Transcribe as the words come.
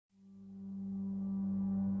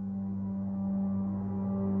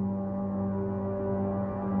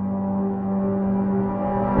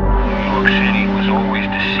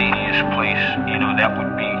always the seediest place. You know, that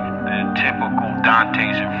would be the typical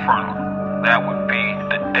Dante's Inferno. That would be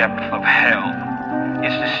the depth of hell.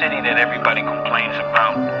 It's the city that everybody complains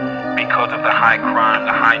about because of the high crime,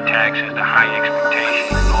 the high taxes, the high expectations,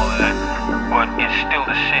 and all of that. But it's still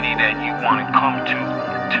the city that you want to come to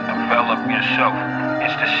develop yourself.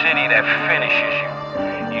 It's the city that finishes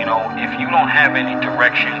you. You know, if you don't have any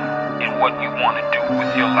direction in what you want to do with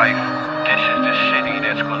your life, this is the city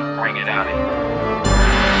that's going to bring it out of you.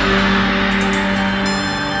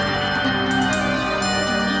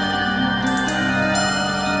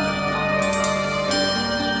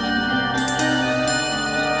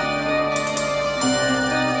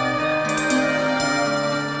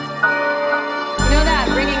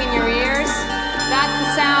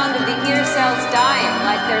 Ear cells dying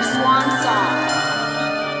like their swan song.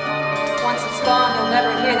 Once it's gone, you'll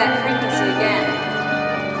never hear that